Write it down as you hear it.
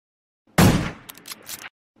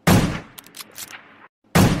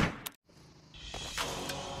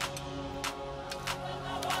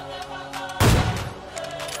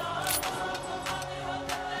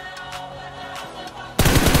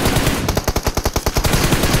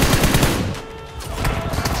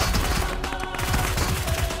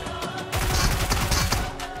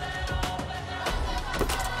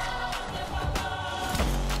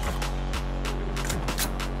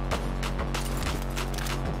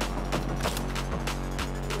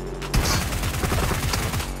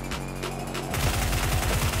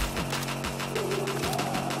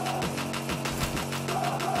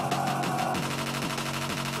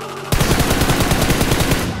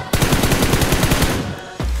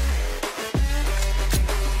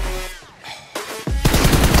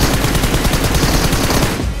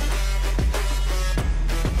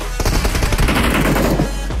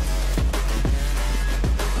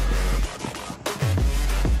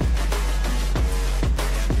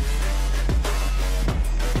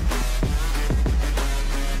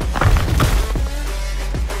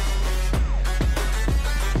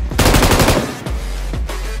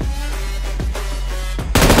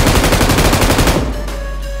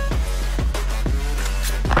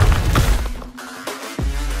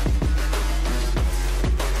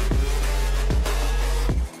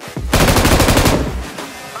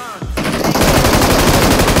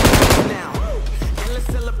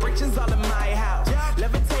Celebrations all in my house.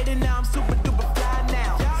 Levitating now, I'm super duper fly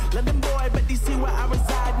now. London boy, but DC where I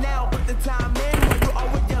reside now. Put the time in when you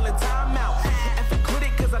always yelling time out. And for quit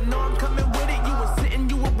it, cause I know I'm coming with it. You were sitting,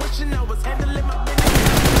 you were wishing I was handling my business.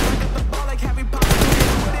 I got the ball like Harry Potter.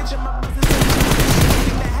 Footage of my business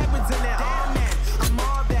and the habits in there. Damn man, I'm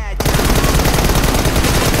all that.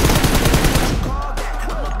 What you call that?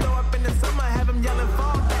 I'ma blow up in the summer, have them yelling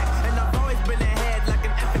fall back. And I've always been ahead like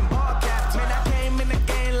an effing ball cap. Man, I came in the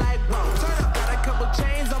game like whoa. Got a couple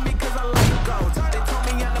chains on me cause I like gold. They told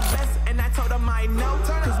me I'm the best and I told them I know.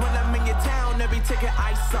 Cause when I'm in your town, every ticket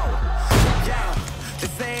I sold. Yeah, they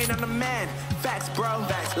saying I'm the man. Facts, bro.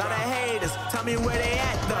 Lot of haters, tell me where they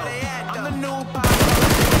at though. I'm the new pop.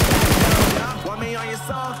 Want me on your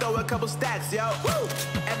song, throw a couple stacks, yo.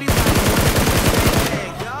 Everybody wanna do the same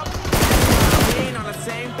thing, yo. We ain't on the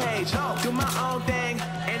same page. Do my own thing,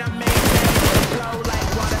 and I make things flow like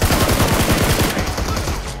water, so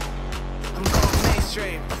I'm going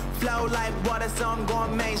mainstream. Flow like water, so I'm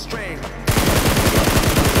going mainstream.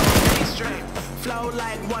 Mainstream. Flow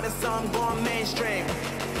like water, so I'm going mainstream.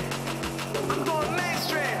 I'm going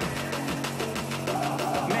mainstream.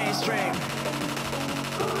 Mainstream.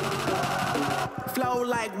 Flow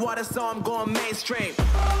like water, so I'm going mainstream.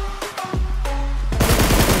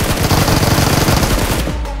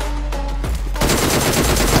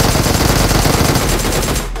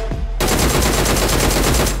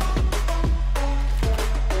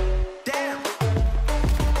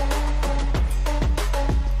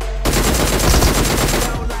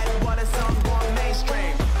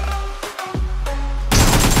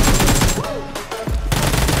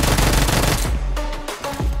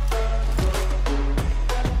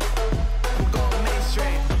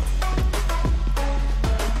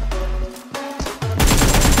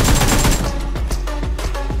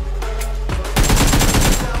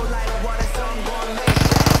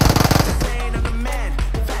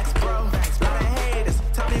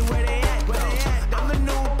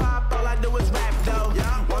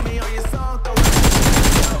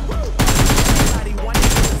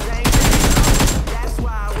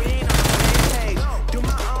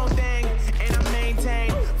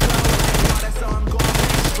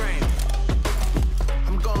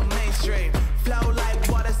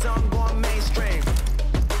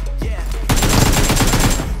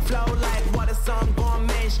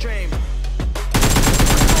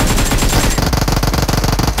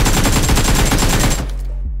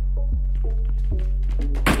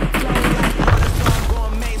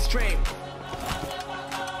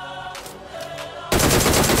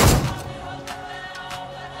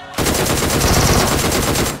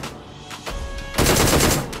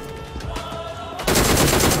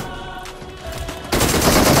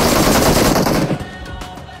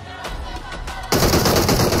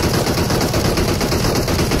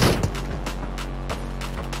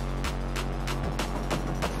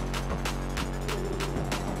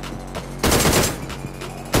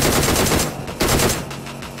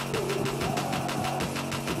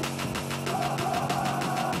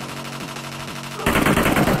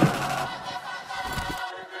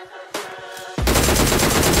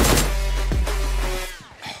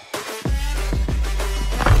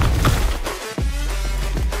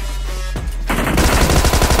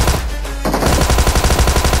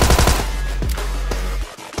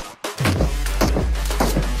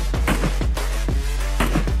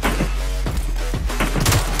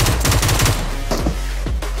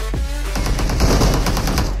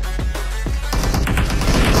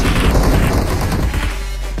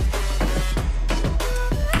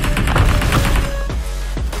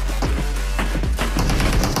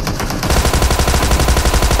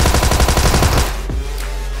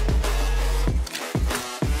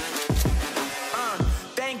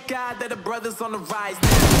 That the brothers on the rise now.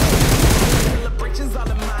 Celebrations all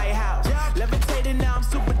in my house. Levitating now, I'm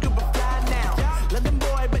super duper fly now. London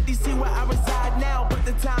boy, but DC where I reside now. Put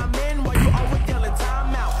the time in while you always yelling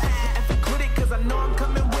time out. And for quit it, cause I know I'm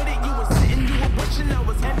coming with it. You were sitting, you were wishing I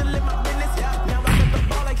was handling my business. Now I got the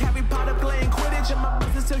ball like Harry Potter playing Quidditch. And my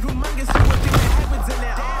business is humongous, you would think that habits in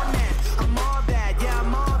there. Damn man, I'm all that, yeah,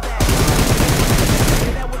 I'm all that.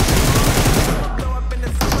 That was I'ma blow up in the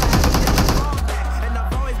summer, have them yelling fall back. And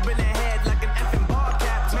I've always been ahead like an effing ball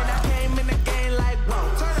cap. Man, I came in the game like whoa.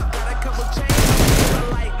 Got a couple chains, I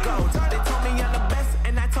like gold. They told me I'm the best,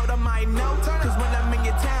 and I told them I know. Cause when I'm in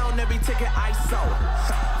your town, every ticket I sold.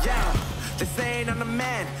 Yeah, they saying I'm the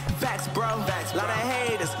man. Facts, bro. Lot of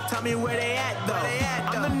haters, tell me where they at though.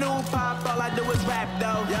 I'm the new pop, all I do is rap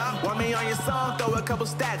though. Want me on your song, throw a couple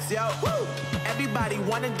stacks, yo. Everybody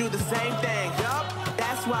wanna do the same thing.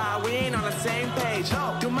 That's why we ain't on the same page.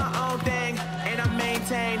 Do my own thing, and I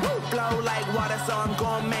maintain. Flow like water, so I'm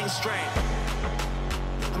going mainstream.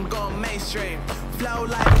 I'm going mainstream. Flow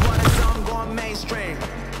like water, so I'm going mainstream.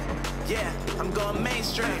 Yeah, I'm going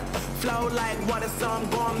mainstream. Flow like water, so I'm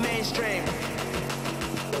going mainstream.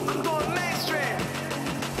 I'm going mainstream.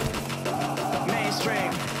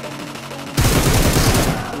 Mainstream.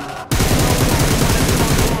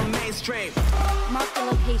 I'm going mainstream. Mark the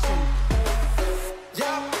location.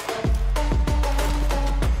 Yeah.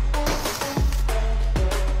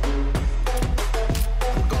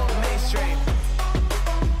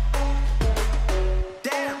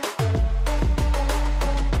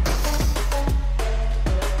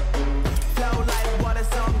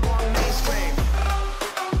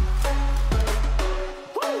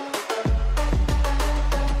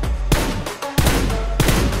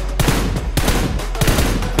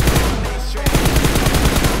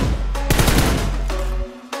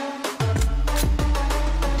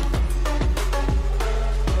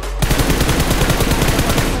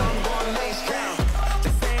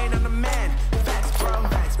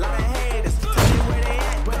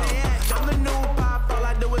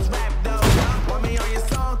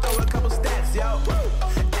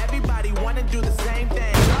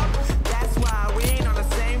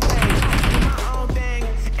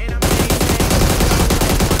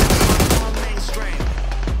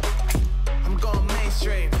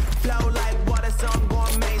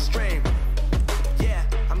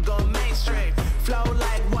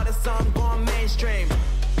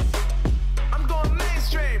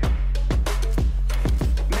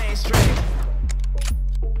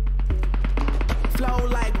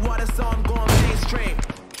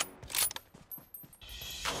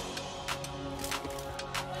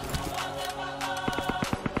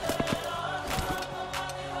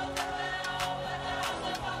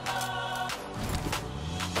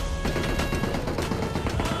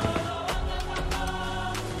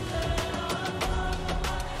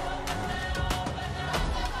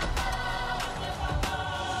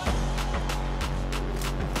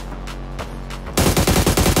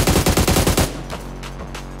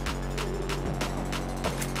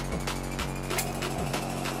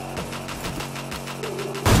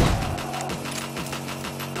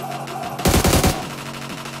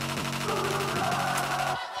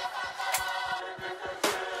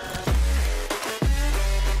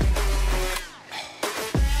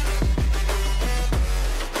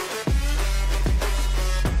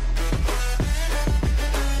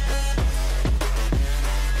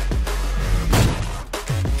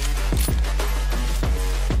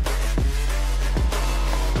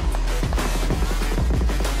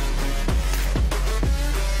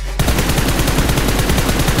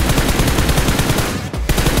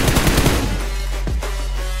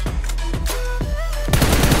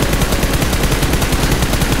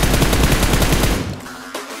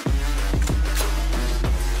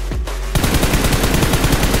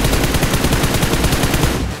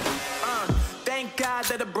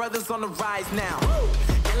 Brothers on the rise now.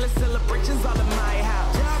 Endless celebrations all in my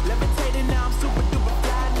house. Levitating now, I'm super duper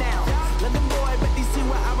fly now. London boy, but they see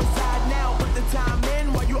where I reside now. Put the time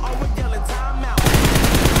in while you always yelling time out.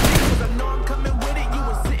 Cause I know I'm coming with it. You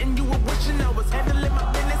were sitting, you were wishing I was handling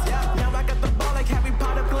my business. Now I got the ball like Harry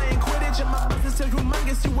Potter playing Quidditch. And my business is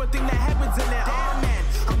humongous. You would think that happens in there. Damn man,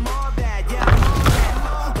 I'm all that. Yeah, I'm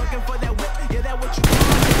all that. Looking for that whip. Yeah, that what you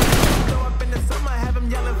want. Blow up in the summer, have them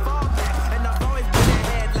yelling fall back. And I've always been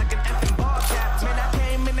ahead like an effing ball cap. Man, I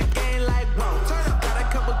came in the game like whoa. Got a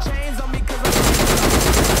couple chains on me cause I'm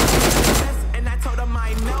and I told them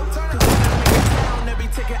I know. Cause when I make it down, every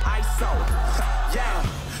ticket I sold. Yeah,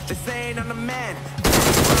 they saying I'm the man.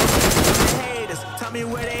 Haters, tell me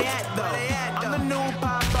where they at though. I'm the new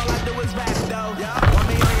pop, all I do is rap though. Want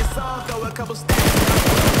me on your song, throw a couple stacks.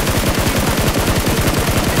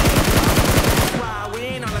 That's why we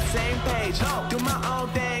ain't on the same page. Do my own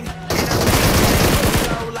thing, and I'm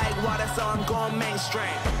flow like water, so I'm going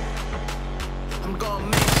mainstream. I'm going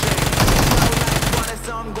mainstream. Flow like water,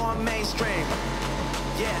 so I'm going mainstream.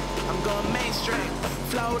 Yeah, I'm going mainstream.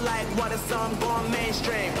 Flow like water, so I'm going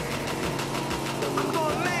mainstream. I'm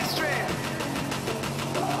going mainstream.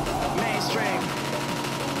 Mainstream.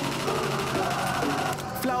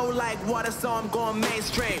 Flow like water, so I'm going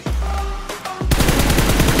mainstream.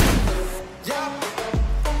 Yeah.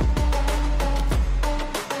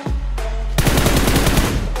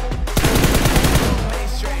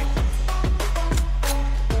 Mainstream.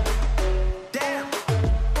 Damn.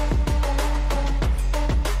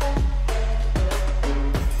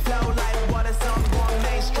 Flow like water, so I'm going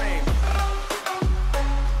mainstream.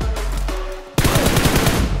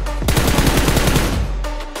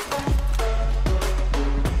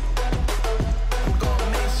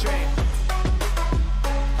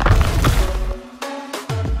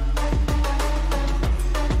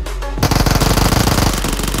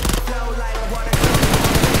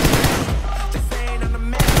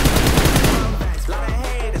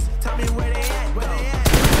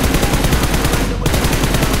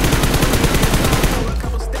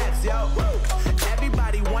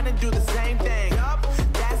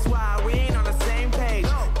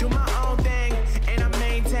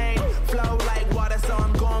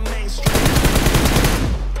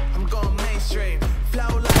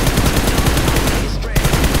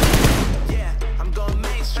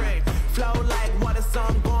 so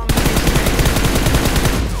I'm going mainstream.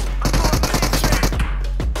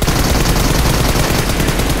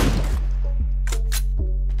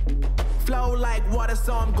 Flow like water,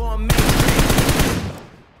 so I'm going mainstream.